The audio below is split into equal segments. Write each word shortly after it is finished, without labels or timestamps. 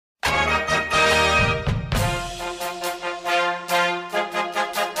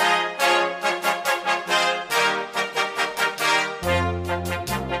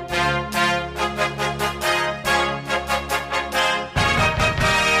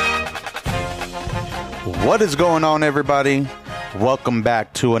What is going on, everybody? Welcome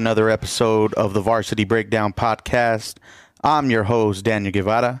back to another episode of the Varsity Breakdown Podcast. I'm your host, Daniel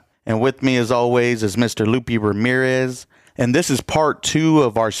Guevara, and with me, as always, is Mr. Lupe Ramirez. And this is part 2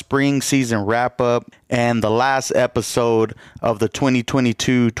 of our spring season wrap-up and the last episode of the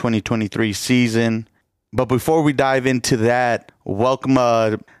 2022-2023 season. But before we dive into that, welcome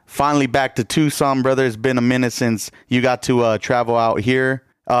finally back to Tucson, brother. It's been a minute since you got to travel out here.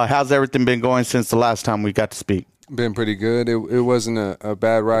 How's everything been going since the last time we got to speak? Been pretty good. It wasn't a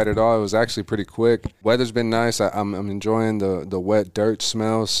bad ride at all. It was actually pretty quick. Weather's been nice. I'm enjoying the wet dirt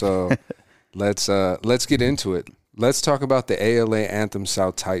smell. So let's get into it. Let's talk about the ALA Anthem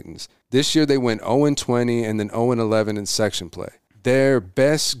South Titans. This year they went 0-20 and then 0-11 in section play. Their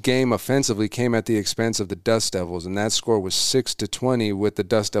best game offensively came at the expense of the Dust Devils, and that score was 6-20 with the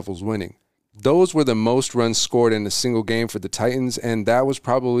Dust Devils winning. Those were the most runs scored in a single game for the Titans, and that was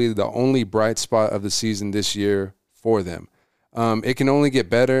probably the only bright spot of the season this year for them. It can only get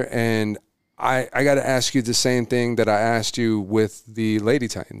better, and I got to ask you the same thing that I asked you with the Lady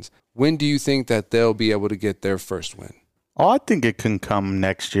Titans. When do you think that they'll be able to get their first win? Oh, I think it can come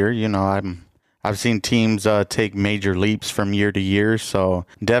next year. You know, I've seen teams take major leaps from year to year, so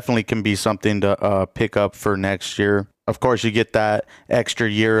definitely can be something to pick up for next year. Of course, you get that extra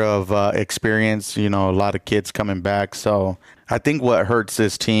year of experience, you know, a lot of kids coming back. So I think what hurts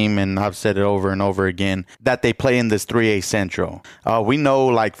this team, and I've said it over and over again, that they play in this 3A Central. We know,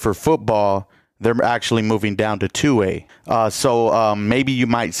 like, for football, they're actually moving down to 2A. So maybe you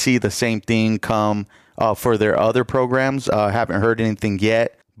might see the same thing come for their other programs. Haven't heard anything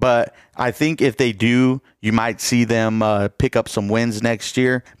yet. But I think if they do, you might see them pick up some wins next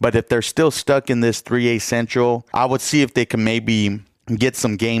year. But if they're still stuck in this 3A Central, I would see if they can maybe get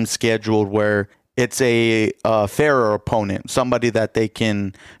some games scheduled where it's a fairer opponent, somebody that they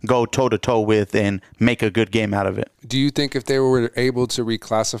can go toe-to-toe with and make a good game out of it. Do you think if they were able to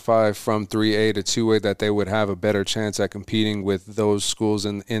reclassify from 3A to 2A that they would have a better chance at competing with those schools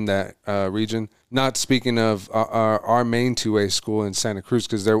in that region? Not speaking of our main 2A school in Santa Cruz,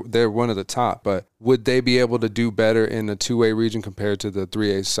 because they're one of the top, but would they be able to do better in the 2A region compared to the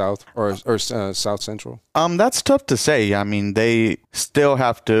 3A South or South Central? That's tough to say. I mean, they still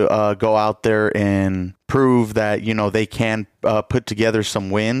have to go out there and prove that, you know, they can put together some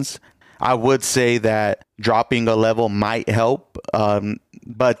wins. I would say that dropping a level might help,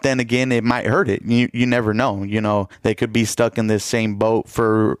 but then again, it might hurt it. You never know. You know, they could be stuck in this same boat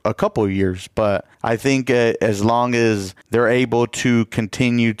for a couple of years. But I think as long as they're able to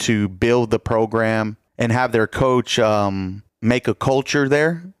continue to build the program and have their coach make a culture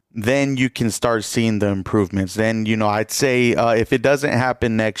there, then you can start seeing the improvements. Then, you know, I'd say if it doesn't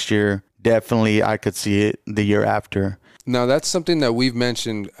happen next year, definitely I could see it the year after. Now, that's something that we've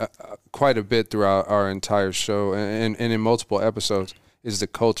mentioned quite a bit throughout our entire show and in multiple episodes is the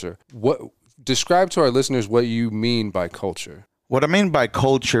culture. Describe to our listeners what you mean by culture. What I mean by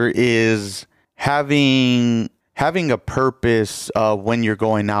culture is having a purpose when you're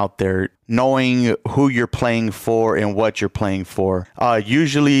going out there, knowing who you're playing for and what you're playing for.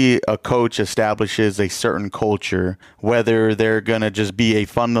 Usually a coach establishes a certain culture, whether they're going to just be a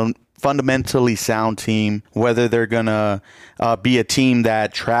fundamentally sound team, whether they're going to be a team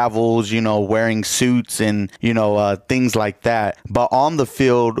that travels, you know, wearing suits and, you know, things like that. But on the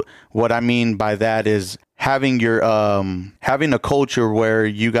field, what I mean by that is having a culture where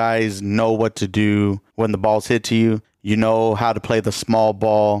you guys know what to do when the ball's hit to you. You know how to play the small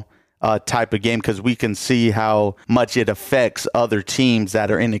ball type of game, because we can see how much it affects other teams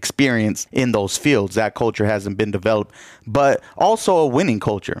that are inexperienced in those fields. That culture hasn't been developed, but also a winning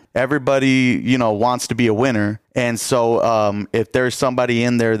culture. Everybody, you know, wants to be a winner. And so if there's somebody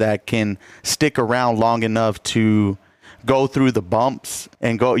in there that can stick around long enough to go through the bumps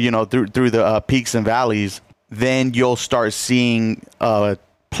and go, you know, through the peaks and valleys, then you'll start seeing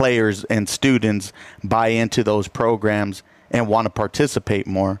players and students buy into those programs and want to participate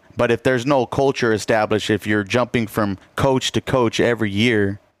more. But if there's no culture established, if you're jumping from coach to coach every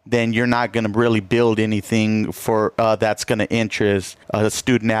year, then you're not going to really build anything for that's going to interest a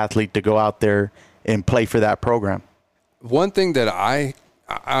student athlete to go out there and play for that program. One thing that I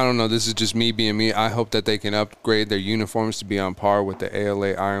don't know, this is just me being me, I hope that they can upgrade their uniforms to be on par with the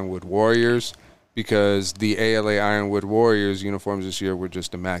ALA Ironwood Warriors, because the ALA Ironwood Warriors uniforms this year were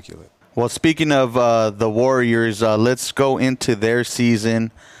just immaculate. Well, speaking of the Warriors, let's go into their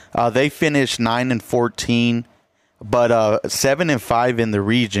season. They finished 9-14, but 7-5 in the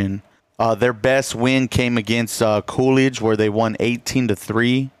region. Their best win came against Coolidge, where they won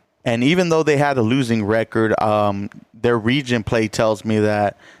 18-3. And even though they had a losing record, their region play tells me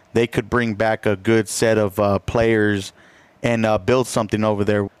that they could bring back a good set of players and build something over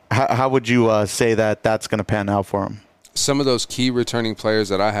there. How would you say that that's going to pan out for them? Some of those key returning players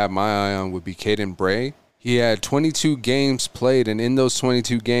that I have my eye on would be Caden Bray. He had 22 games played, and in those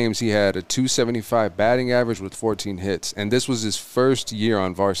 22 games, he had a .275 batting average with 14 hits, and this was his first year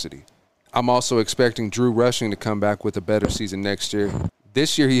on varsity. I'm also expecting Drew Rushing to come back with a better season next year.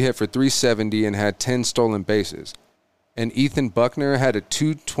 This year, he hit for .370 and had 10 stolen bases. And Ethan Buckner had a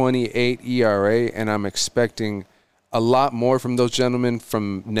 .228 ERA, and I'm expecting a lot more from those gentlemen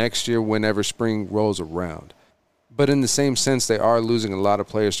from next year whenever spring rolls around. But in the same sense, they are losing a lot of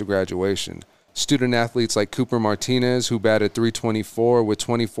players to graduation. Student athletes like Cooper Martinez, who batted .324 with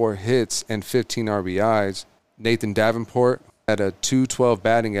 24 hits and 15 RBIs. Nathan Davenport had a .212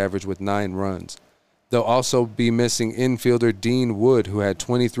 batting average with 9 runs. They'll also be missing infielder Dean Wood, who had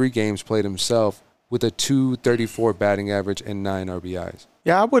 23 games played himself with a .234 batting average and 9 RBIs.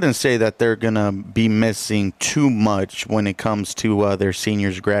 Yeah, I wouldn't say that they're going to be missing too much when it comes to their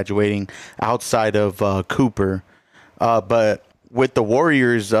seniors graduating outside of Cooper. But with the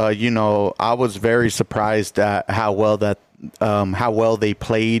Warriors, I was very surprised at how well they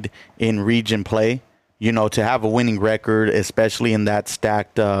played in region play. To have a winning record, especially in that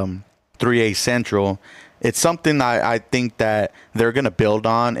stacked 3A Central, it's something I think that they're going to build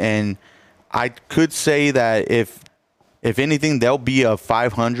on. And I could say that if anything, they'll be a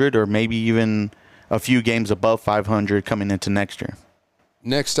 500 or maybe even a few games above 500 coming into next year.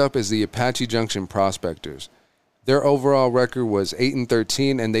 Next up is the Apache Junction Prospectors. Their overall record was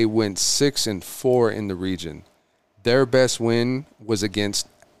 8-13, and they went 6-4 in the region. Their best win was against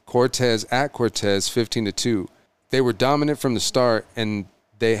Cortez at Cortez, 15-2. They were dominant from the start, and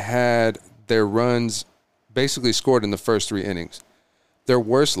they had their runs basically scored in the first 3 innings. Their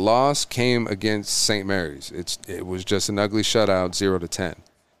worst loss came against St. Mary's. It was just an ugly shutout, 0-10.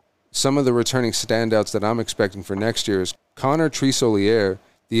 Some of the returning standouts that I'm expecting for next year is Connor Tresolier,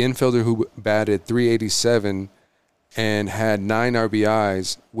 the infielder who batted .387 and had 9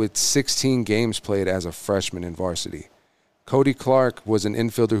 RBIs with 16 games played as a freshman in varsity. Cody Clark was an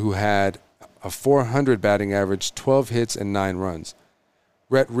infielder who had a .400 batting average, 12 hits, and 9 runs.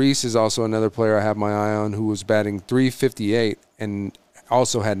 Rhett Reese is also another player I have my eye on who was batting .358 and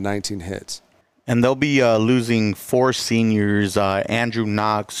also had 19 hits. And they'll be losing 4 seniors, Andrew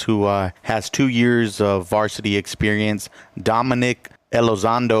Knox, who has 2 years of varsity experience, Dominic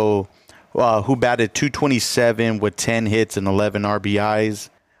Elizondo, who batted .227 with 10 hits and 11 RBIs.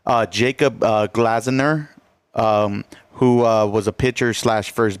 Jacob Glazener, who was a pitcher /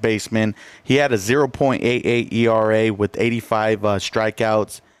 first baseman. He had a 0.88 ERA with 85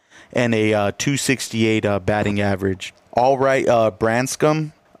 strikeouts and a .268 batting average. All right,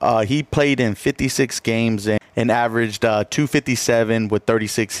 Branscombe, he played in 56 games and averaged .257 with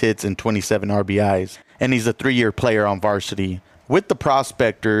 36 hits and 27 RBIs. And he's a 3-year player on varsity. With the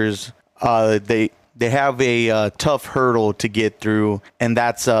Prospectors, they have a tough hurdle to get through, and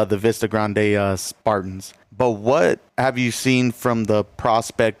that's the Vista Grande Spartans. But what have you seen from the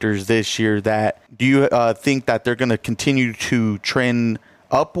Prospectors this year? Do you think that they're going to continue to trend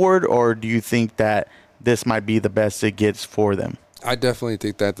upward, or do you think that this might be the best it gets for them? I definitely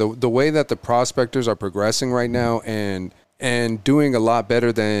think that the way that the Prospectors are progressing right now and doing a lot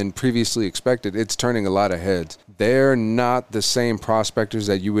better than previously expected, it's turning a lot of heads. They're not the same Prospectors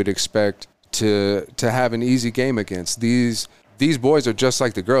that you would expect to have an easy game against. These boys are just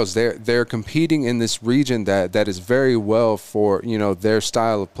like the girls. They're competing in this region that is very well for their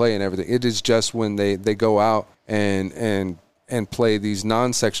style of play and everything. It is just when they go out and play these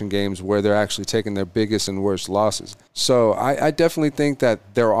non-section games where they're actually taking their biggest and worst losses. So I definitely think that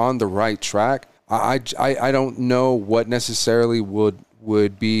they're on the right track. I don't know what necessarily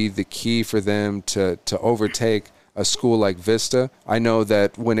would be the key for them to overtake a school like Vista. I know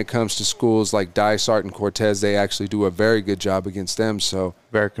that when it comes to schools like Dysart and Cortez, they actually do a very good job against them. So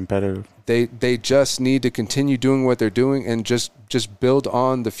very competitive. They just need to continue doing what they're doing and just build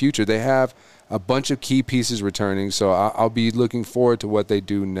on the future. They have a bunch of key pieces returning, so I'll be looking forward to what they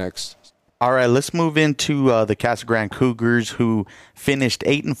do next. All right, let's move into the Casa Grande Cougars, who finished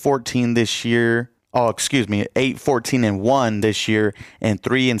 8-14 this year. 8-14-1 this year, and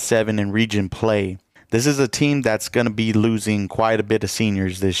 3-7 in region play. This is a team that's going to be losing quite a bit of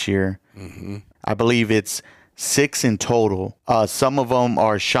seniors this year. Mm-hmm. I believe it's 6 in total. Some of them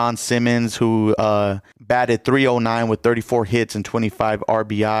are Sean Simmons, who batted .309 with 34 hits and 25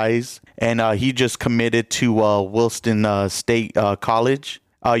 RBIs. And he just committed to Wilson State College.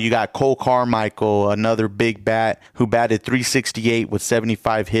 You got Cole Carmichael, another big bat who batted .368 with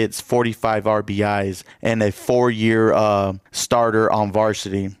 75 hits, 45 RBIs, and a 4-year starter on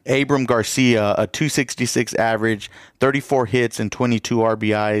varsity. Abram Garcia, a .266 average, 34 hits and 22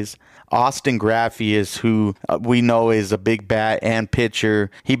 RBIs. Austin Graffius, who we know is a big bat and pitcher,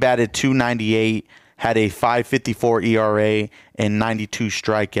 he batted .298, had a 5.54 ERA and 92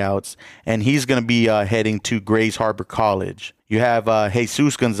 strikeouts, and he's going to be heading to Grays Harbor College. You have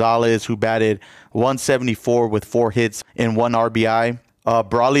Jesus Gonzalez, who batted .174 with 4 hits and 1 RBI.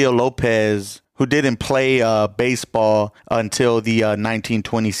 Braulio Lopez, who didn't play baseball until the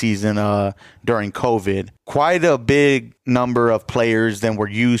 1920 season during COVID. Quite a big number of players than we're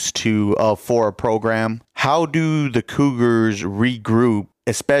used to for a program. How do the Cougars regroup,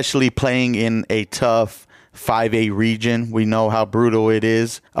 especially playing in a tough 5A region? We know how brutal it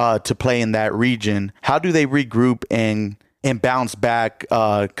is to play in that region. How do they regroup and bounce back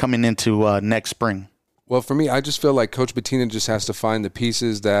coming into next spring? Well, for me, I just feel like Coach Bettina just has to find the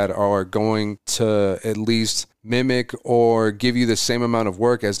pieces that are going to at least mimic or give you the same amount of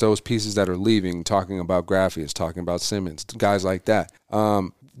work as those pieces that are leaving, talking about Graffius, talking about Simmons, guys like that.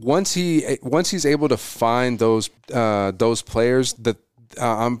 Once he's able to find those players,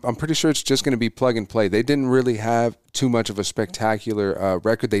 I'm pretty sure it's just going to be plug and play. They didn't really have too much of a spectacular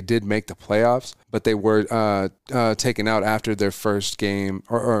record. They did make the playoffs, but they were taken out after their first game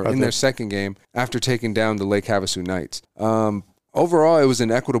or in their second game after taking down the Lake Havasu Knights. Overall, it was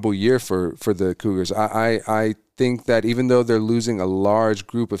an equitable year for the Cougars. I think that even though they're losing a large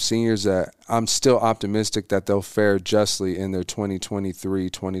group of seniors, that I'm still optimistic that they'll fare justly in their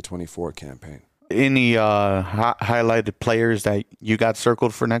 2023-2024 campaign. Any highlighted players that you got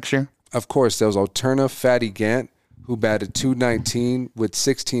circled for next year? Of course, there was Alterna Fatty Gant, who batted .219 with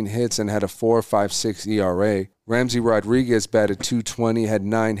 16 hits and had a 4.56 ERA. Ramsey Rodriguez batted .220, had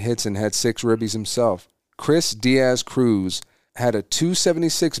 9 hits and had 6 ribbies himself. Chris Diaz-Cruz had a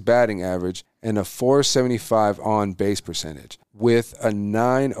 .276 batting average and a .475 on-base percentage with a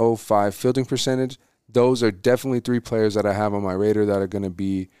 .905 fielding percentage. Those are definitely 3 players that I have on my radar that are going to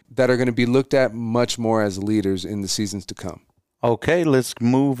be looked at much more as leaders in the seasons to come. Okay, let's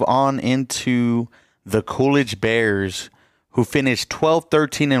move on into the Coolidge Bears, who finished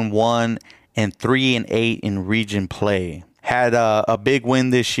 12-13-1 and 3-8 in region play. Had a big win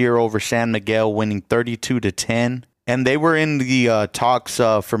this year over San Miguel, winning 32-10, and they were in the talks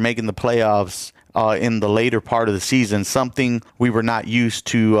for making the playoffs in the later part of the season, something we were not used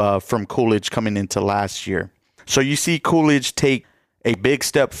to from Coolidge coming into last year. So you see Coolidge take a big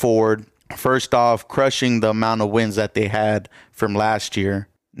step forward, first off crushing the amount of wins that they had from last year.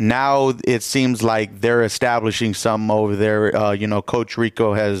 Now it seems like they're establishing some over there. Coach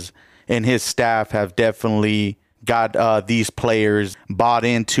Rico and his staff have definitely got these players bought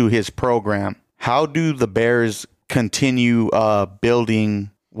into his program. How do the Bears continue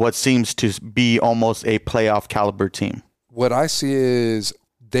building what seems to be almost a playoff caliber team? What I see is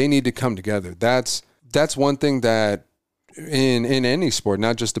they need to come together. That's one thing that in any sport,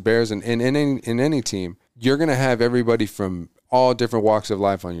 not just the Bears, and in any team, you're going to have everybody from all different walks of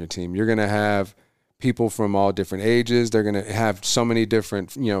life on your team. You're going to have people from all different ages. They're going to have so many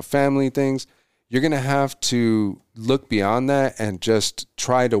different, family things. You're going to have to look beyond that and just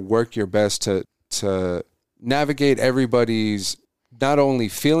try to work your best to navigate everybody's not only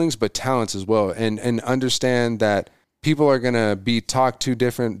feelings but talents as well, and understand that people are going to be talked to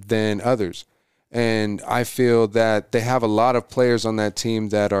different than others. And I feel that they have a lot of players on that team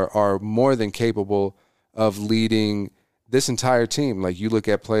that are more than capable of leading this entire team. Like you look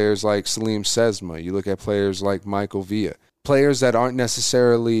at players like Salim Sesma, you look at players like Michael Villa, players that aren't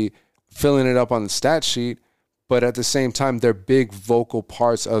necessarily filling it up on the stat sheet, but at the same time, they're big vocal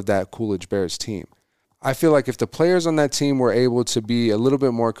parts of that Coolidge Bears team. I feel like if the players on that team were able to be a little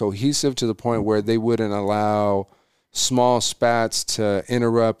bit more cohesive to the point where they wouldn't allow small spats to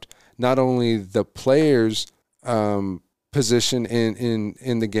interrupt not only the players' position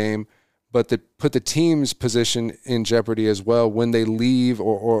in the game, but put the team's position in jeopardy as well when they leave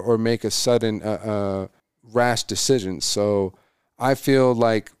or make a sudden rash decision. So I feel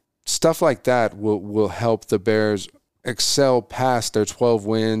like stuff like that will help the Bears excel past their 12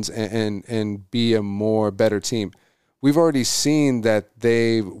 wins and be a better team. We've already seen that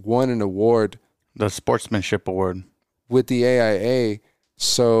they've won an award, the Sportsmanship Award, with the AIA.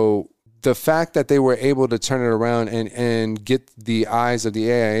 So the fact that they were able to turn it around and get the eyes of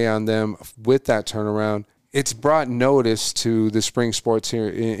the AIA on them with that turnaround, it's brought notice to the spring sports here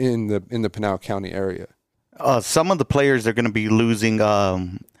in the Pinal County area. Some of the players are going to be losing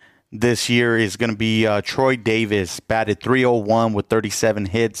this year is going to be Troy Davis, batted .301 with 37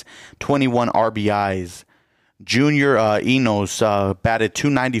 hits, 21 RBIs. Junior Enos batted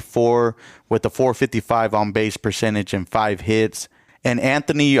 .294 with a .455 on-base percentage and 5 hits. And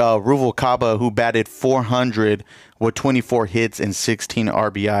Anthony Ruvalcaba, who batted .400 with 24 hits and 16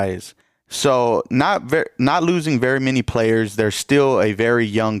 RBIs. So not losing very many players. They're still a very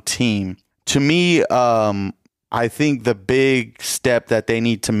young team. To me, I think the big step that they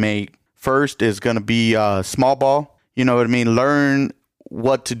need to make first is going to be small ball. You know what I mean? Learn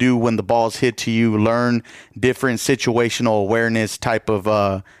what to do when the ball's hit to you. Learn different situational awareness type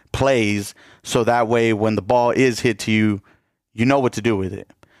of plays, so that way when the ball is hit to you, you know what to do with it.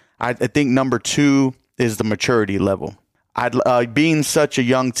 I think number 2 is the maturity level. Being such a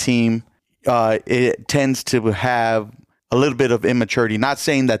young team, it tends to have a little bit of immaturity. Not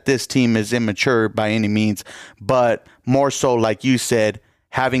saying that this team is immature by any means, but more so, like you said,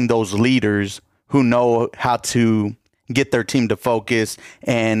 having those leaders who know how to get their team to focus.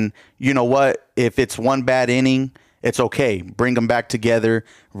 And you know what? If it's one bad inning, it's okay. Bring them back together,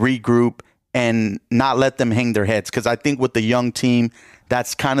 regroup, and not let them hang their heads. Because I think with the young team,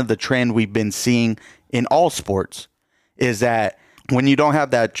 that's kind of the trend we've been seeing in all sports, is that when you don't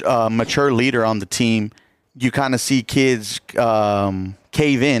have that mature leader on the team, you kind of see kids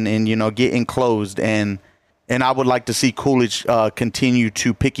cave in and, you know, get enclosed. And I would like to see Coolidge continue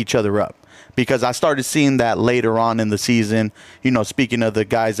to pick each other up, because I started seeing that later on in the season. You know, speaking of the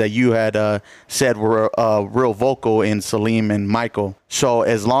guys that you had said were real vocal in Salim and Michael. So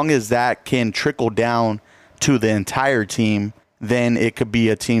as long as that can trickle down to the entire team, then it could be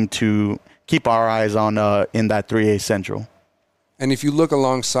a team to keep our eyes on in that 3A Central. And if you look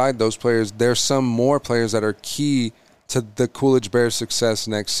alongside those players, there's some more players that are key to the Coolidge Bears' success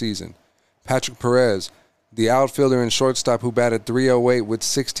next season. Patrick Perez, the outfielder and shortstop who batted .308 with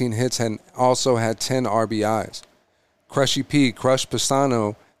 16 hits and also had 10 RBIs. Crushy P, Crush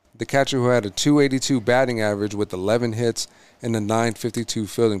Pisano, the catcher who had a .282 batting average with 11 hits and a .952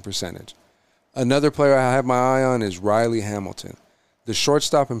 fielding percentage. Another player I have my eye on is Riley Hamilton, the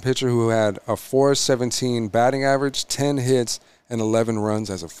shortstop and pitcher who had a .417 batting average, 10 hits, and 11 runs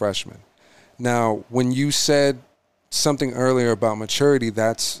as a freshman. Now, when you said something earlier about maturity,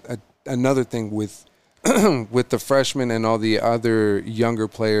 that's another thing with with the freshmen and all the other younger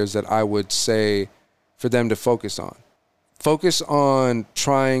players that I would say for them to focus on. Focus on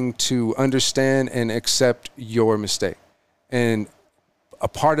trying to understand and accept your mistake. And a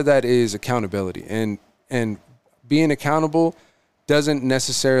part of that is accountability. And being accountable doesn't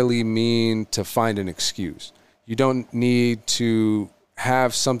necessarily mean to find an excuse. You don't need to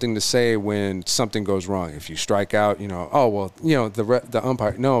have something to say when something goes wrong. If you strike out, the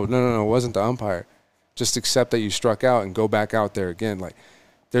umpire. No, it wasn't the umpire. Just accept that you struck out and go back out there again. Like,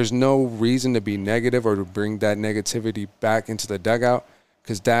 there's no reason to be negative or to bring that negativity back into the dugout,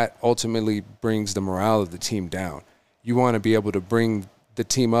 because that ultimately brings the morale of the team down. You want to be able to bring the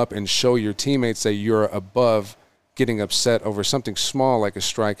team up and show your teammates that you're above getting upset over something small like a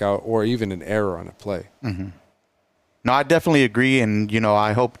strikeout or even an error on a play. Mm-hmm. No, I definitely agree, and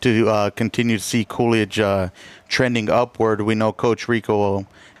I hope to continue to see Coolidge trending upward. We know Coach Rico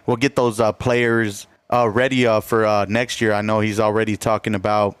will get those players ready for next year. I know he's already talking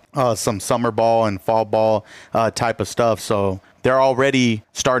about some summer ball and fall ball type of stuff, so they're already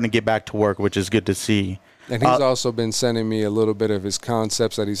starting to get back to work, which is good to see. And he's also been sending me a little bit of his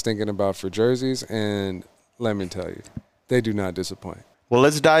concepts that he's thinking about for jerseys, and let me tell you, they do not disappoint. Well,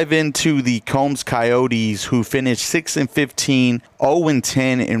 let's dive into the Combs Coyotes, who finished 6-15,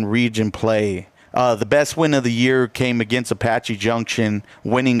 0-10 in region play. The best win of the year came against Apache Junction,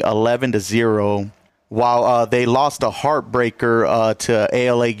 winning 11-0, while they lost a heartbreaker to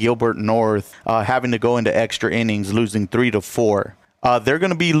ALA Gilbert North, having to go into extra innings, losing 3-4. They're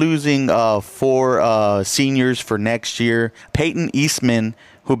going to be losing 4 seniors for next year. Peyton Eastman,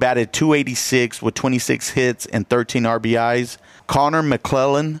 who batted .286 with 26 hits and 13 RBIs. Connor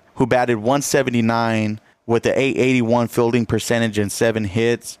McClellan, who batted .179 with an .881 fielding percentage and 7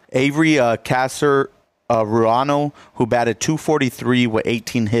 hits. Avery Ruano, who batted .243 with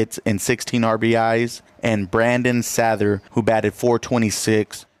 18 hits and 16 RBIs. And Brandon Sather, who batted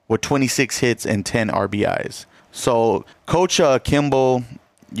 .426 with 26 hits and 10 RBIs. So Coach Kimball,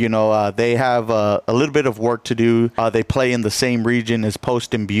 they have a little bit of work to do. They play in the same region as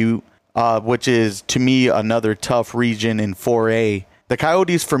Post and Butte, which is, to me, another tough region in 4A. The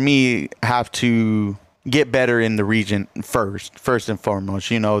Coyotes, for me, have to get better in the region first and foremost.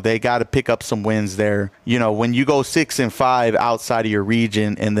 They got to pick up some wins there. When you go 6-5 outside of your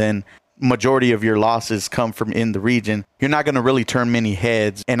region and then majority of your losses come from in the region, you're not going to really turn many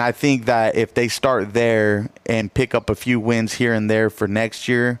heads. And I think that if they start there and pick up a few wins here and there for next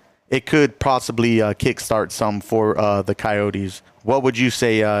year, it could possibly kickstart some for the Coyotes. What would you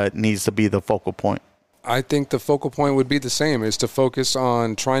say needs to be the focal point? I think the focal point would be the same, is to focus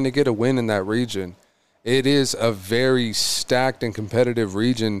on trying to get a win in that region. It is a very stacked and competitive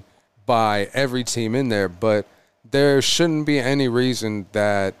region by every team in there, but there shouldn't be any reason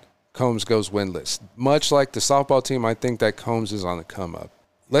that Combs goes winless. Much like the softball team, I think that Combs is on the come up.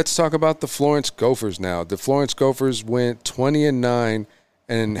 Let's talk about the Florence Gophers now. The Florence Gophers went 20-9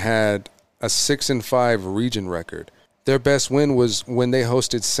 and had a 6-5 region record. Their best win was when they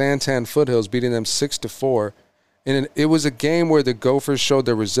hosted Santan Foothills, beating them 6-4. And it was a game where the Gophers showed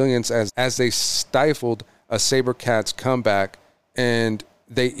their resilience as they stifled a SaberCats comeback, and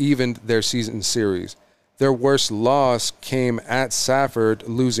they evened their season series. Their worst loss came at Safford,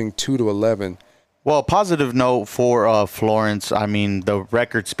 losing 2-11. Well, positive note for Florence. I mean, the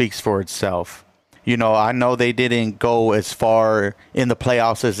record speaks for itself. You know, I know they didn't go as far in the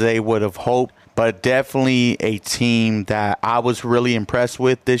playoffs as they would have hoped, but definitely a team that I was really impressed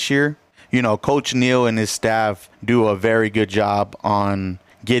with this year. You know, Coach Neal and his staff do a very good job on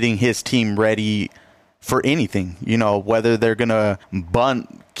getting his team ready for anything. You know, whether they're going to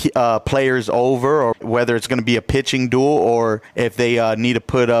bunt players over, or whether it's going to be a pitching duel, or if they need to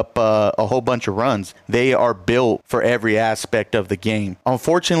put up a whole bunch of runs. They are built for every aspect of the game.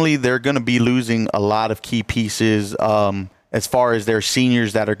 Unfortunately, they're going to be losing a lot of key pieces as far as their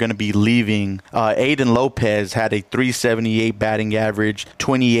seniors that are going to be leaving. Aiden Lopez had a 378 batting average,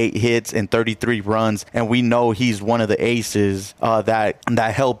 28 hits, and 33 runs. And we know he's one of the aces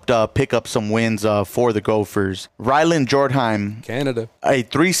that helped pick up some wins for the Gophers. Ryland Jortheim, Canada, a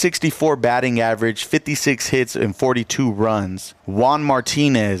 364 batting average, 56 hits, and 42 runs. Juan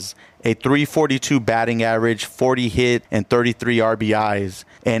Martinez, a 342 batting average, 40 hit, and 33 RBIs.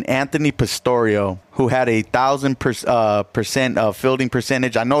 And Anthony Pastorio, who had 1,000% fielding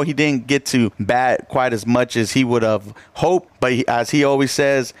percentage. I know he didn't get to bat quite as much as he would have hoped, but as he always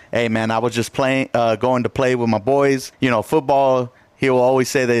says, hey, man, I was just going to play with my boys. You know, football, he'll always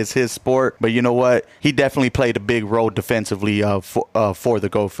say that it's his sport. But you know what? He definitely played a big role defensively for the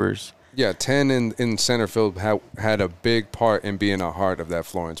Gophers. Yeah, 10 in center field had a big part in being a heart of that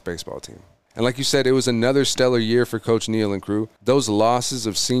Florence baseball team. And like you said, it was another stellar year for Coach Neal and crew. Those losses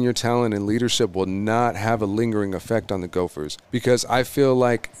of senior talent and leadership will not have a lingering effect on the Gophers, because I feel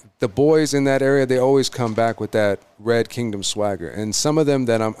like the boys in that area, they always come back with that Red Kingdom swagger. And some of them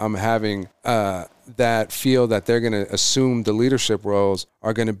that I'm having that feel that they're going to assume the leadership roles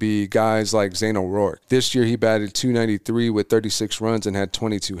are going to be guys like Zane O'Rourke. This year he batted .293 with 36 runs and had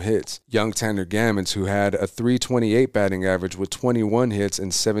 22 hits. Young Tanner Gammons, who had a .328 batting average with 21 hits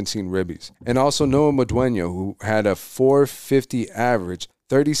and 17 ribbies. And also Noah Madueño, who had a .450 average,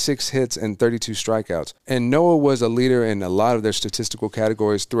 36 hits and 32 strikeouts. And Noah was a leader in a lot of their statistical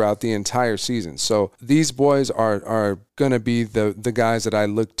categories throughout the entire season. So these boys are going to be the guys that I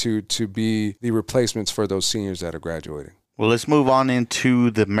look to be the replacements for those seniors that are graduating. Well, let's move on into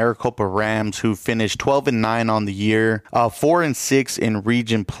the Maricopa Rams, who finished 12-9 on the year, 4-6 in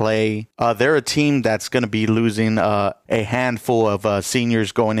region play. They're a team that's going to be losing a handful of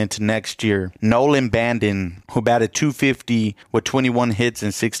seniors going into next year. Nolan Bandon, who batted .250 with 21 hits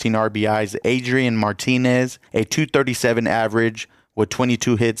and 16 RBIs. Adrian Martinez, a .237 average with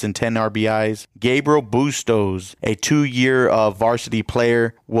 22 hits and 10 RBIs. Gabriel Bustos, a 2-year varsity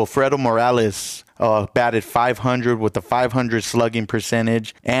player. Wilfredo Morales batted .500 with a .500 slugging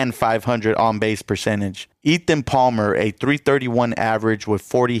percentage and .500 on-base percentage. Ethan Palmer, a .331 average with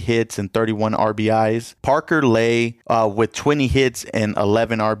 40 hits and 31 RBIs. Parker Lay with 20 hits and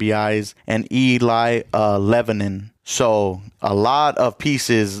 11 RBIs. And Eli Lebanon. So a lot of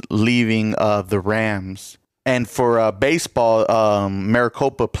pieces leaving the Rams. And for baseball,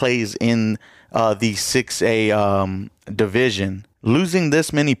 Maricopa plays in the 6A division. Losing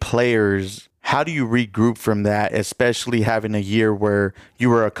this many players, how do you regroup from that, especially having a year where you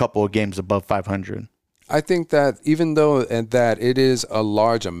were a couple of games above 500? I think that even though that it is a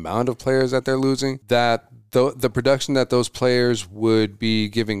large amount of players that they're losing, that the production that those players would be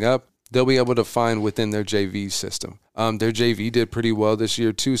giving up, they'll be able to find within their JV system. Their JV did pretty well this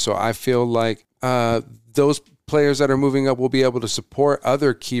year too, so I feel like those players that are moving up will be able to support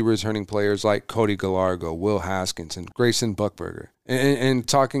other key returning players like Cody Gallardo, Will Haskins, and Grayson Buckberger. And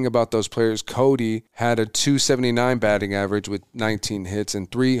talking about those players, Cody had a .279 batting average with 19 hits and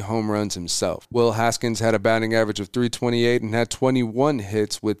 3 home runs himself. Will Haskins had a batting average of .328 and had 21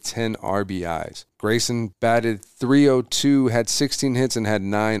 hits with 10 RBIs. Grayson batted .302, had 16 hits, and had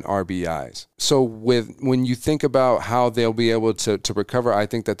 9 RBIs. So when you think about how they'll be able to recover, I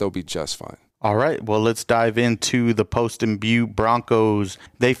think that they'll be just fine. All right, well, let's dive into the Poston Butte Broncos.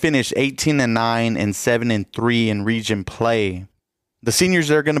 They finished 18-9 and 7-3 in region play. The seniors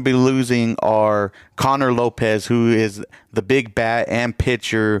they're going to be losing are Connor Lopez, who is the big bat and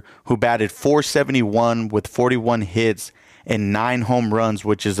pitcher, who batted .471 with 41 hits and 9 home runs,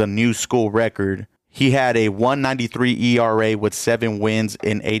 which is a new school record. He had a .193 ERA with 7 wins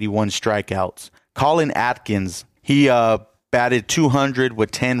and 81 strikeouts. Colin Atkins, he batted .200 with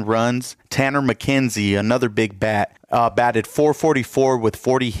 10 runs. Tanner McKenzie, another big bat, batted .444 with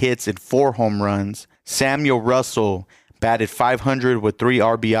 40 hits and 4 home runs. Samuel Russell batted .500 with 3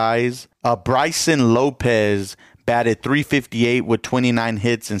 RBIs. Bryson Lopez batted .358 with 29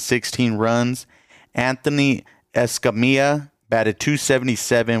 hits and 16 runs. Anthony Escamilla batted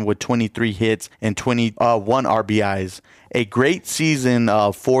 .277 with 23 hits and 21 RBIs. A great season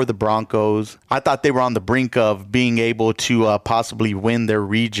for the Broncos. I thought they were on the brink of being able to possibly win their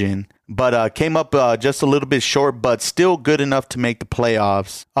region, but came up just a little bit short, but still good enough to make the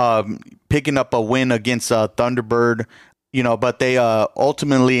playoffs. Picking up a win against Thunderbird, but they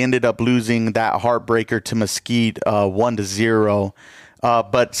ultimately ended up losing that heartbreaker to Mesquite 1-0.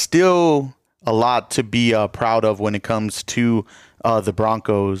 But still a lot to be proud of when it comes to the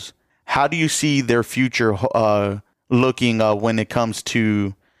Broncos. How do you see their future looking when it comes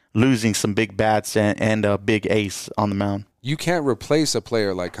to losing some big bats and a big ace on the mound? You can't replace a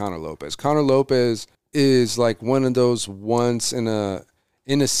player like Connor Lopez. Connor Lopez is like one of those once in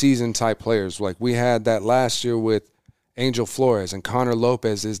a season type players. Like we had that last year with Angel Flores, and Connor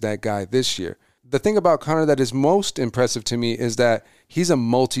Lopez is that guy this year. The thing about Connor that is most impressive to me is that he's a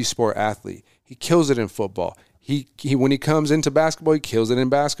multi-sport athlete. He kills it in football. He when he comes into basketball, he kills it in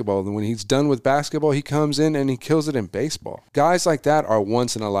basketball. And when he's done with basketball, he comes in and he kills it in baseball. Guys like that are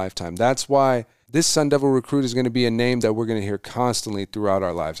once in a lifetime. That's why this Sun Devil recruit is going to be a name that we're going to hear constantly throughout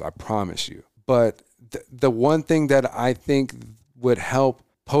our lives. I promise you. But the one thing that I think would help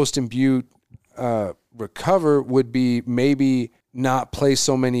Poston Butte recover would be maybe not play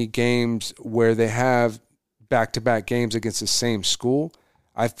so many games where they have back-to-back games against the same school.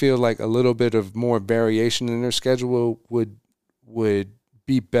 I feel like a little bit of more variation in their schedule would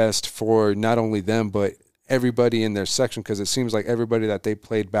be best for not only them but everybody in their section, because it seems like everybody that they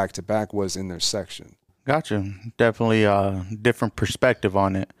played back-to-back was in their section. Gotcha. Definitely a different perspective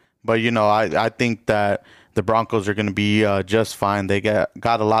on it. But, I think that the Broncos are going to be just fine. They got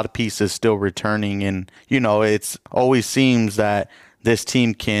a lot of pieces still returning. And, it's always seems that this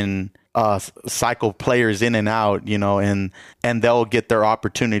team can cycle players in and out, and they'll get their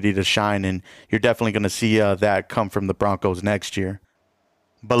opportunity to shine. And you're definitely going to see that come from the Broncos next year.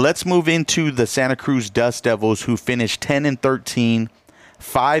 But let's move into the Santa Cruz Dust Devils, who finished 10-13,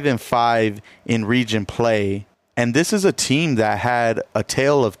 5-5 in region play. And this is a team that had a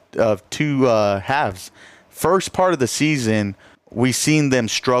tale of two halves. First part of the season, we seen them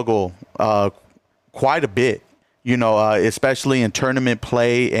struggle quite a bit, especially in tournament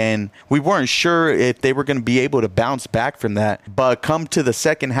play. And we weren't sure if they were going to be able to bounce back from that. But come to the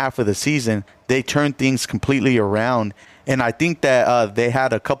second half of the season, they turned things completely around. And I think that they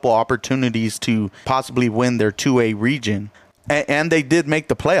had a couple opportunities to possibly win their 2A region. And they did make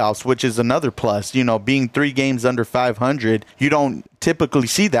the playoffs, which is another plus. Being 3 games under 500, you don't typically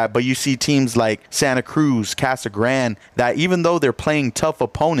see that, but you see teams like Santa Cruz, Casa Grande, that even though they're playing tough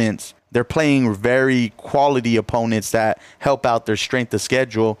opponents, they're playing very quality opponents that help out their strength of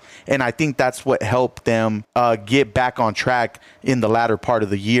schedule. And I think that's what helped them get back on track in the latter part of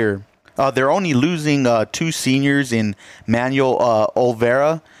the year. They're only losing 2 seniors in Manuel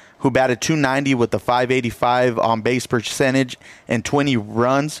Olvera, who batted .290 with a .585 on base percentage and 20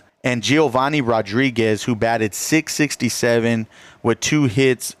 runs, and Giovanni Rodriguez, who batted .667 with 2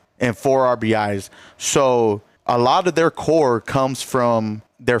 hits and 4 RBIs. So a lot of their core comes from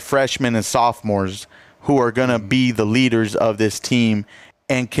their freshmen and sophomores, who are going to be the leaders of this team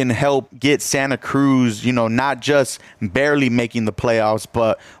and can help get Santa Cruz, not just barely making the playoffs,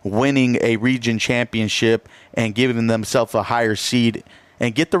 but winning a region championship and giving themselves a higher seed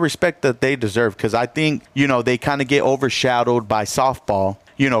and get the respect that they deserve. Because I think, they kind of get overshadowed by softball,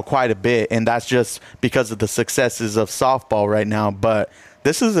 quite a bit. And that's just because of the successes of softball right now. But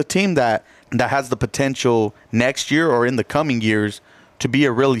this is a team that that has the potential next year or in the coming years to be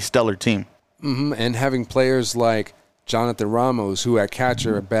a really stellar team. And having players like Jonathan Ramos, who at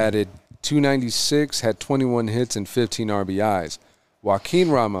catcher batted .296, had 21 hits and 15 RBIs.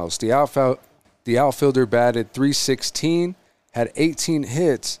 Joaquin Ramos, the outfielder, batted .316, had 18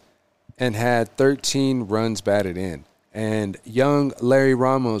 hits, and had 13 runs batted in. And young Larry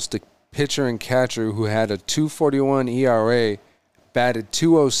Ramos, the pitcher and catcher, who had a .241 ERA, batted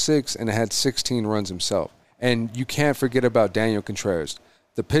 .206 and had 16 runs himself. And you can't forget about Daniel Contreras.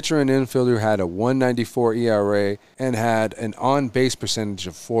 The pitcher and infielder had a .194 ERA and had an on-base percentage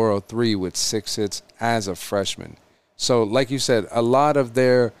of .403 with 6 hits as a freshman. So, like you said, a lot of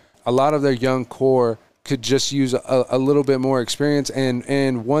their young core could just use a little bit more experience.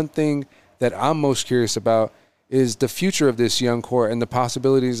 And one thing that I'm most curious about is the future of this young core and the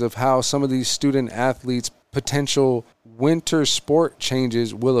possibilities of how some of these student athletes' potential winter sport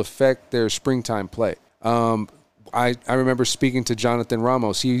changes will affect their springtime play. I remember speaking to Jonathan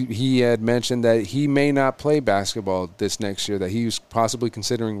Ramos. He had mentioned that he may not play basketball this next year, that he was possibly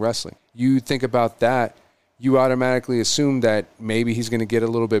considering wrestling. You think about that, you automatically assume that maybe he's going to get a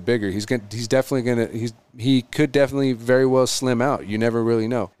little bit bigger. He could definitely very well slim out. You never really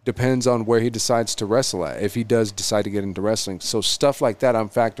know. Depends on where he decides to wrestle at, if he does decide to get into wrestling. So stuff like that I'm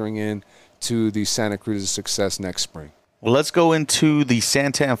factoring in to the Santa Cruz's success next spring. Well, let's go into the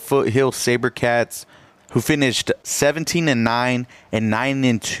Santan Foothill SaberCats, who finished 17-9 and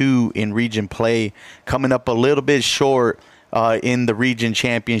 9-2 in region play, coming up a little bit short in the region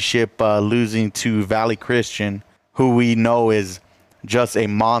championship, losing to Valley Christian, who we know is just a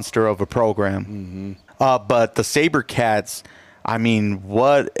monster of a program. But the SaberCats, I mean,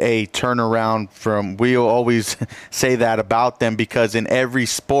 what a turnaround from, we'll always say that about them, because in every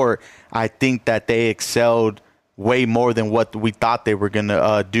sport, I think that they excelled way more than what we thought they were going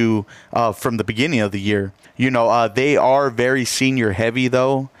to do from the beginning of the year. You know, they are very senior heavy,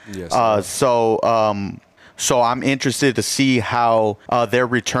 though. Yes. So I'm interested to see how their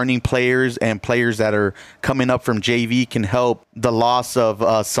returning players and players that are coming up from JV can help the loss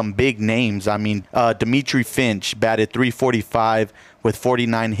of some big names. I mean, Dimitri Finch batted .345 with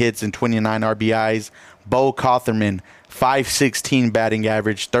 49 hits and 29 RBIs. Bo Cotherman, .516 batting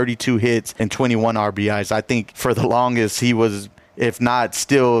average, 32 hits and 21 RBIs. I think for the longest he was, if not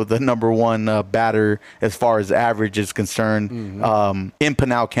still, the number one batter as far as average is concerned in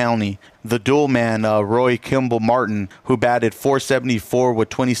Pinal County. The dual man, Roy Kimball Martin, who batted .474 with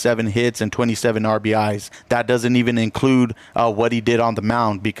 27 hits and 27 RBIs. That doesn't even include what he did on the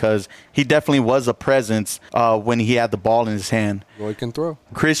mound, because he definitely was a presence when he had the ball in his hand. Roy can throw.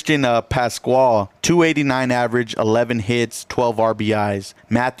 Christian Pascual, .289 average, 11 hits, 12 RBIs.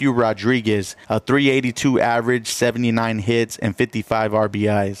 Matthew Rodriguez, a .382 average, 79 hits, and 55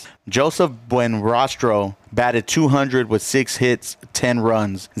 RBIs. Joseph Buenrostro batted .200 with 6 hits, 10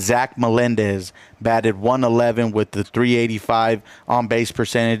 runs. Zach Melendez batted .111 with the .385 on-base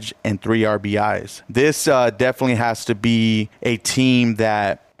percentage and 3 RBIs. This definitely has to be a team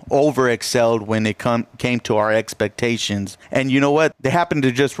that over-excelled when it came to our expectations. And you know what? They happened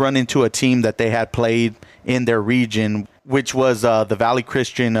to just run into a team that they had played in their region, which was the Valley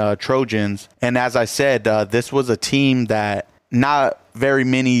Christian Trojans. And as I said, this was a team that not very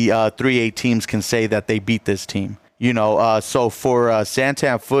many 3A teams can say that they beat this team. You know, so for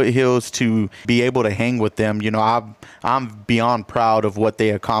Santan Foothills to be able to hang with them, you know, I'm beyond proud of what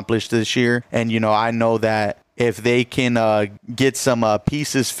they accomplished this year. And, you know, I know that if they can get some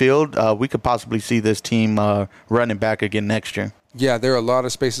pieces filled, we could possibly see this team running back again next year. Yeah, there are a lot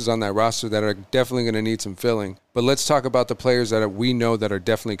of spaces on that roster that are definitely going to need some filling. But let's talk about the players that we know that are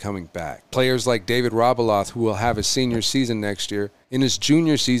definitely coming back. Players like David Robaloth, who will have his senior season next year. In his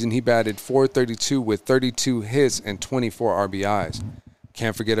junior season, he batted .432 with 32 hits and 24 RBIs.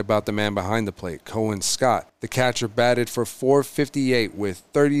 Can't forget about the man behind the plate, Cohen Scott. The catcher batted for .458 with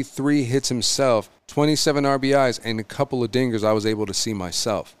 33 hits himself, 27 RBIs, and a couple of dingers I was able to see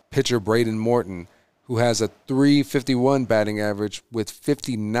myself. Pitcher Braden Morton, who has a .351 batting average with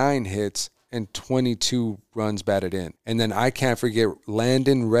 59 hits and 22 runs batted in. And then I can't forget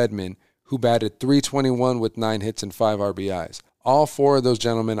Landon Redmond, who batted .321 with 9 hits and 5 RBIs. All four of those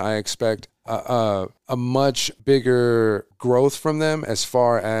gentlemen, I expect a much bigger growth from them as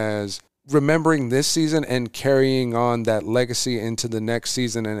far as remembering this season and carrying on that legacy into the next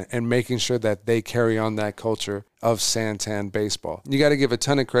season and making sure that they carry on that culture of Santan baseball. You got to give a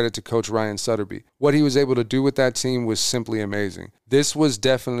ton of credit to Coach Ryan Sutterby. What he was able to do with that team was simply amazing. This was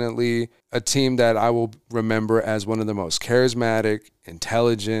definitely a team that I will remember as one of the most charismatic,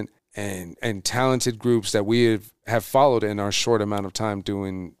 intelligent, and talented groups that we have followed in our short amount of time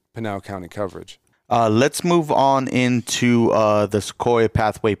doing Pinal County coverage. Let's move on into the Sequoia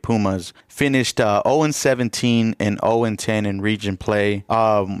Pathway Pumas. Finished 0-17 and 0-10 in region play.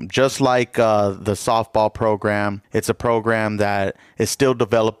 Just like the softball program, it's a program that is still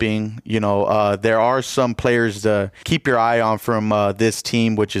developing. There are some players to keep your eye on from this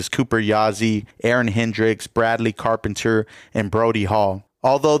team, which is Cooper Yazzie, Aaron Hendricks, Bradley Carpenter, and Brody Hall.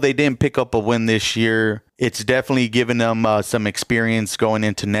 Although they didn't pick up a win this year, it's definitely given them some experience going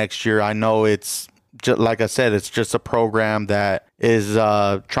into next year. I know it's just, like I said, it's just a program that is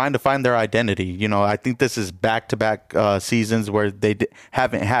trying to find their identity. I think this is back-to-back seasons where they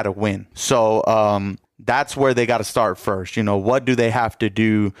haven't had a win. So that's where they got to start first. What do they have to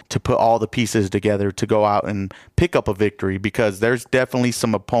do to put all the pieces together to go out and pick up a victory? Because there's definitely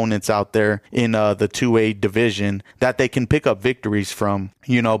some opponents out there in the 2A division that they can pick up victories from,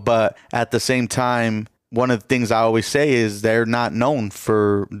 but at the same time, one of the things I always say is they're not known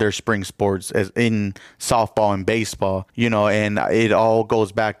for their spring sports as in softball and baseball, and it all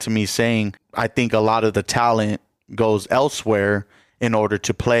goes back to me saying I think a lot of the talent goes elsewhere in order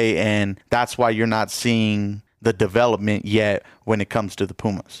to play, and that's why you're not seeing the development yet when it comes to the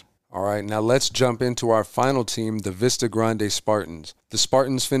Pumas. All right, now let's jump into our final team, the Vista Grande Spartans. The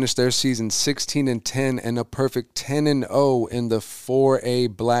Spartans finished their season 16-10 and a perfect 10-0 in the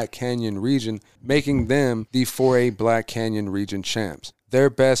 4A Black Canyon region, making them the 4A Black Canyon region champs. Their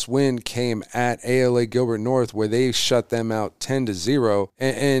best win came at ALA Gilbert North, where they shut them out 10-0.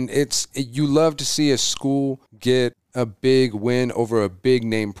 And you love to see a school get a big win over a big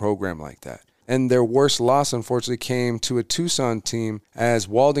name program like that. And their worst loss, unfortunately, came to a Tucson team as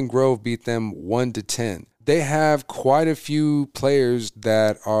Walden Grove beat them 1-10. They have quite a few players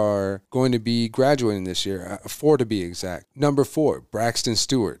that are going to be graduating this year, 4 to be exact. Number 4, Braxton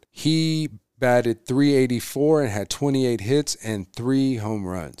Stewart. He batted .384 and had 28 hits and 3 home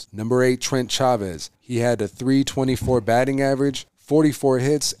runs. Number 8, Trent Chavez. He had a .324 batting average, 44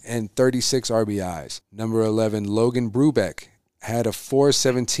 hits, and 36 RBIs. Number 11, Logan Brubeck, had a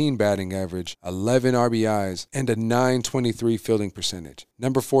 .417 batting average, 11 RBIs, and a .923 fielding percentage.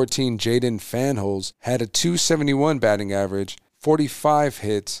 Number 14, Jaden Fanholz, had a .271 batting average, 45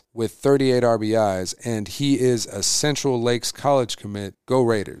 hits with 38 RBIs, and he is a Central Lakes College commit. Go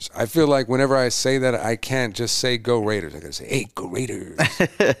Raiders. I feel like whenever I say that, I can't just say go Raiders. I got to say, hey, go Raiders.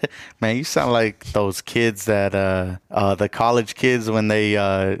 Man, you sound like those kids that, the college kids when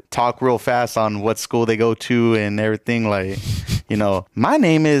they talk real fast on what school they go to and everything. Like, my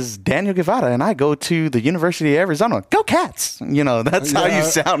name is Daniel Guevara, and I go to the University of Arizona. Go Cats! That's how you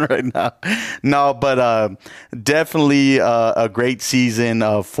sound right now. No, but definitely a great season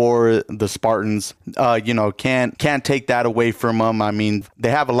for the Spartans. Can't take that away from them. I mean,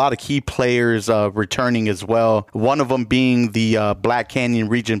 they have a lot of key players returning as well. One of them being the Black Canyon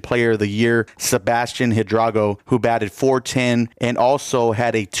Region Player of the Year, Sebastian Hidrago, who batted .410 and also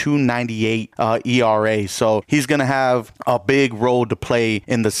had a .298 ERA. So he's going to have a big role to play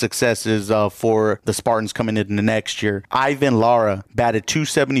in the successes for the Spartans coming into the next year. Ivan Lara batted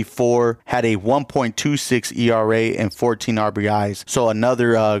 .274, had a 1.26 ERA and 14 RBIs. So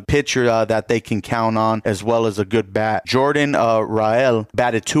another pitcher that they can count on, as well as a good bat. Jordan Rael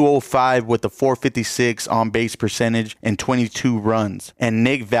batted .205 with a .456 on base percentage and 22 runs. And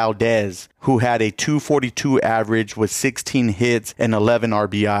Nick Valdez, who had a .242 average with 16 hits and 11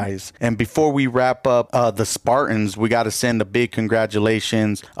 RBIs. And before we wrap up the Spartans, we got to send a big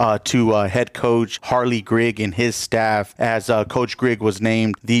congratulations to head coach Harley Grigg and his staff, as Coach Grigg was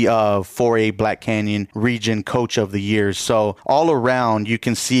named the 4A Black Canyon Region Coach of the Year. So all around, you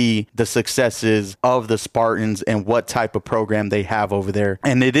can see the successes of the Spartans and what type of program they have over there.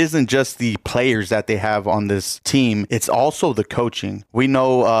 And it isn't just the players that they have on this team, it's also the coaching. We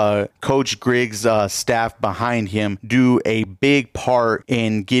know Coach Grigg's staff behind him do a big part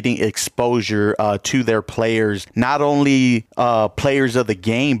in getting exposure to their players, not only players of the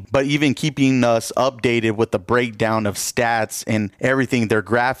game, but even keeping us updated with the breakdown of stats and everything. Their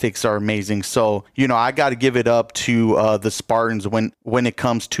graphics are amazing. So, I got to give it up to the Spartans when it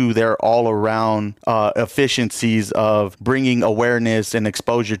comes to their all-around efficiencies of bringing awareness and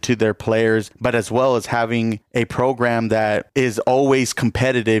exposure to their players, but as well as having a program that is always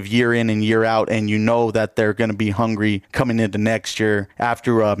competitive year in and year out, and that they're going to be hungry coming into next year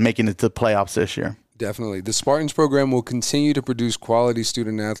after making it to the playoffs this year. Definitely. The Spartans program will continue to produce quality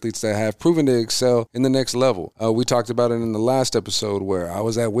student athletes that have proven to excel in the next level. We talked about it in the last episode where I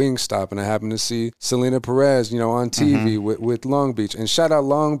was at Wingstop and I happened to see Selena Perez, on TV with Long Beach. And shout out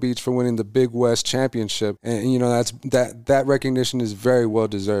Long Beach for winning the Big West Championship. And, that recognition is very well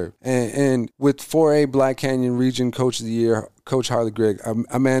deserved. And with 4A Black Canyon Region Coach of the Year, Coach Harley Grigg,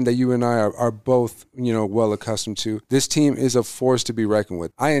 a man that you and I are both, well accustomed to. This team is a force to be reckoned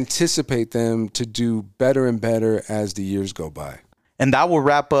with. I anticipate them to do better and better as the years go by. And that will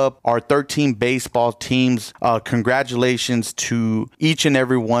wrap up our 13 baseball teams. Congratulations to each and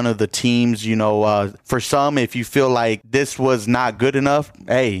every one of the teams. For some, if you feel like this was not good enough,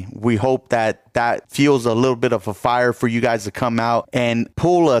 hey, we hope that fuels a little bit of a fire for you guys to come out and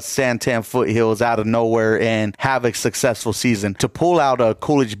pull a Santan Foothills out of nowhere and have a successful season, to pull out a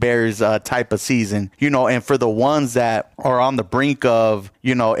Coolidge Bears type of season, and for the ones that are on the brink of,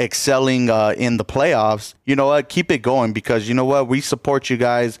 excelling in the playoffs, keep it going, because we support you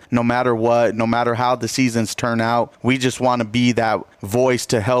guys no matter what, no matter how the seasons turn out. We just want to be that voice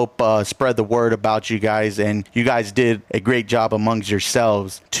to help spread the word about you guys, and you guys did a great job amongst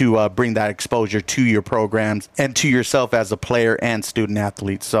yourselves to bring that exposure to your programs and to yourself as a player and student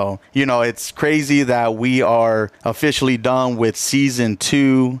athlete. So, it's crazy that we are officially done with season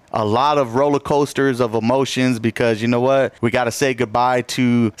 2. A lot of roller coasters of emotions, because we got to say goodbye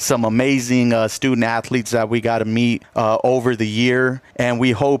to some amazing student athletes that we got to meet over the year. And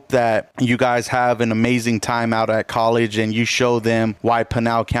we hope that you guys have an amazing time out at college and you show them why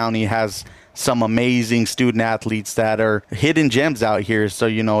Pinal County has some amazing student athletes that are hidden gems out here. So,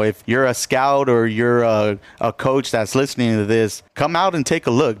 if you're a scout or you're a coach that's listening to this, come out and take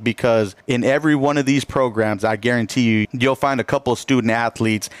a look, because in every one of these programs, I guarantee you'll find a couple of student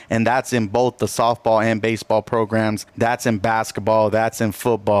athletes, and that's in both the softball and baseball programs. That's in basketball. That's in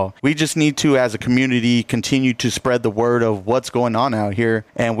football. We just need to, as a community, continue to spread the word of what's going on out here.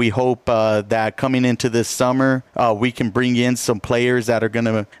 And we hope that coming into this summer, we can bring in some players that are going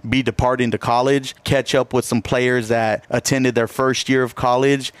to be departing to college, catch up with some players that attended their first year of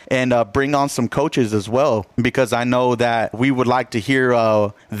college, and bring on some coaches as well, because I know that we would like to hear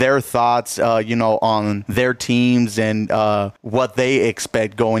their thoughts, on their teams and what they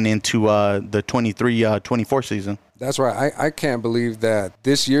expect going into the 23-24 season. That's right. I can't believe that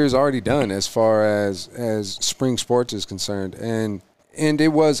this year is already done as far as spring sports is concerned. And it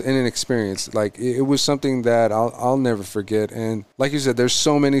was an experience. Like, it was something that I'll never forget. And like you said, there's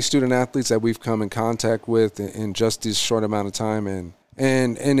so many student athletes that we've come in contact with in just this short amount of time. And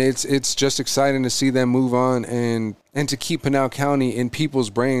it's just exciting to see them move on and to keep Pinal County in people's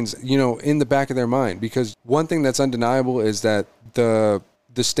brains, in the back of their mind. Because one thing that's undeniable is that the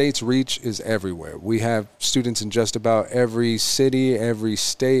state's reach is everywhere. We have students in just about every city, every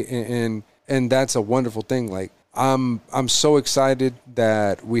state, and that's a wonderful thing. Like, I'm so excited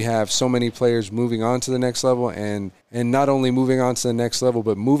that we have so many players moving on to the next level, and not only moving on to the next level,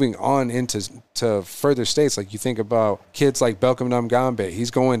 but moving on into further states. Like, you think about kids like Belkam Namgambe,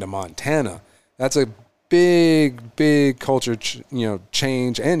 he's going to Montana. That's a big culture,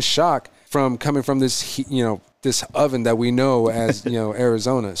 change and shock from coming from this, this oven that we know as,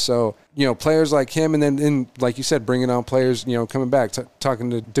 Arizona. So, players like him, and then like you said, bringing on players, coming back, talking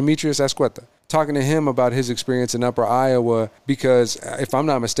to Demetrius Escueta, talking to him about his experience in Upper Iowa, because if I'm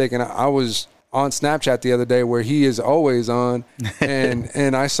not mistaken, I was on Snapchat the other day where he is always on,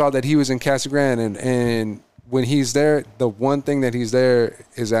 and I saw that he was in Casa Grande, and when he's there, the one thing that he's there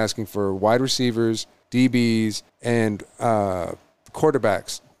is asking for wide receivers, DBs, and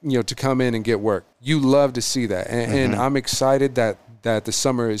quarterbacks, to come in and get work. You love to see that, and I'm excited that the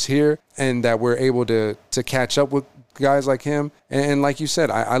summer is here and that we're able to catch up with guys like him. And like you said,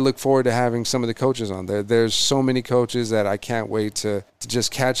 I look forward to having some of the coaches on there. There's so many coaches that I can't wait to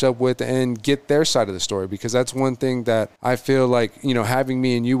just catch up with and get their side of the story, because that's one thing that I feel like, having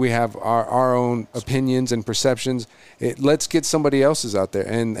me and you, we have our own opinions and perceptions. Let's get somebody else's out there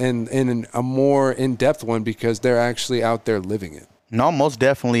and a more in-depth one, because they're actually out there living it. No, most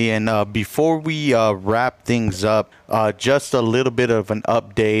definitely. And before we wrap things up, just a little bit of an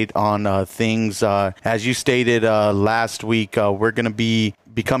update on things. As you stated last week, we're going to be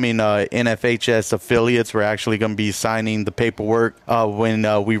becoming NFHS affiliates. We're actually going to be signing the paperwork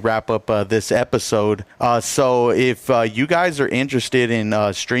when we wrap up this episode. So if you guys are interested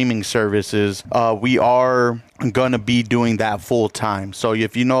in streaming services, we are going to be doing that full time. So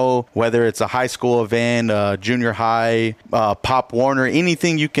if whether it's a high school event, junior high, Pop Warner,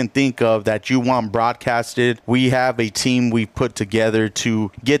 anything you can think of that you want broadcasted, we have a team we put together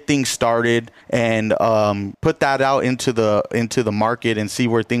to get things started and put that out into the market and see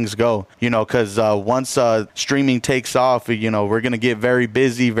where things go. Because once streaming takes off, we're going to get very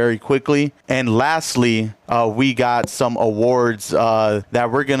busy very quickly. And lastly, we got some awards that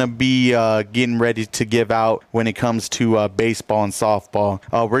we're going to be getting ready to give out when it comes to baseball and softball.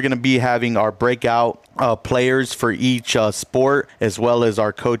 We're going to be having our breakout players for each sport, as well as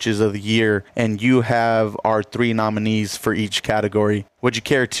our coaches of the year. And you have our 3 nominees for each category. Would you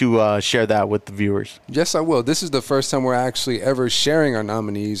care to share that with the viewers? Yes, I will. This is the first time we're actually ever sharing our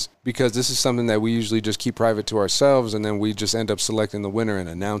nominees, because this is something that we usually just keep private to ourselves, and then we just end up selecting the winner and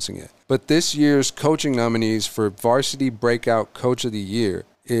announcing it. But this year's coaching nominees for Varsity Breakout Coach of the Year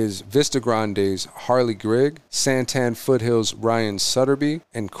is Vista Grande's Harley Grigg, Santan Foothills' Ryan Sutterby,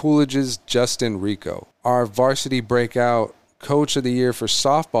 and Coolidge's Justin Rico. Our Varsity Breakout Coach of the Year for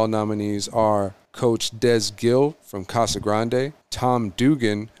softball nominees are Coach Des Gill from Casa Grande, Tom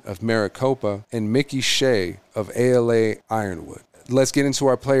Dugan of Maricopa, and Mickey Shea of ALA Ironwood. Let's get into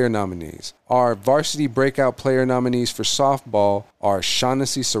our player nominees. Our Varsity Breakout Player nominees for softball are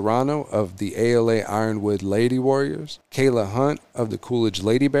Shaughnessy Serrano of the ALA Ironwood Lady Warriors, Kayla Hunt of the Coolidge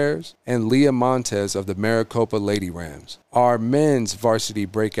Lady Bears, and Leah Montez of the Maricopa Lady Rams. Our men's Varsity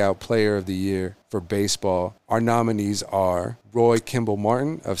Breakout Player of the Year for baseball, our nominees are Roy Kimball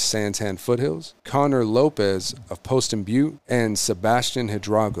Martin of Santan Foothills, Connor Lopez of Poston Butte, and Sebastian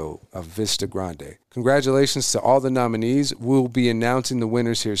Hidrago of Vista Grande. Congratulations to all the nominees. We'll be announcing the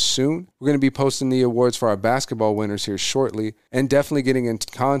winners here soon. We're going to be posting the awards for our basketball winners here shortly, and definitely getting in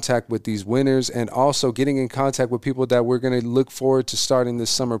contact with these winners, and also getting in contact with people that we're going to look forward to starting this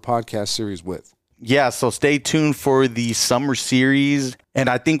summer podcast series with. Yeah, so stay tuned for the summer series. And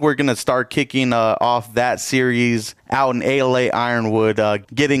I think we're going to start kicking off that series out in ALA Ironwood,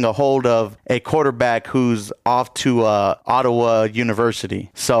 getting a hold of a quarterback who's off to Ottawa University.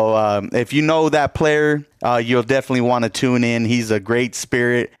 So if you know that player, you'll definitely want to tune in. He's a great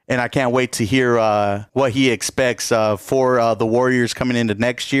spirit, and I can't wait to hear what he expects for the Warriors coming into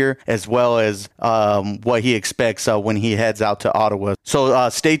next year, as well as what he expects when he heads out to Ottawa. So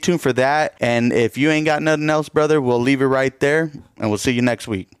stay tuned for that. And if you ain't got nothing else, brother, we'll leave it right there, and we'll see you next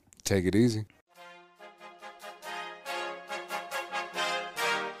week. Take it easy.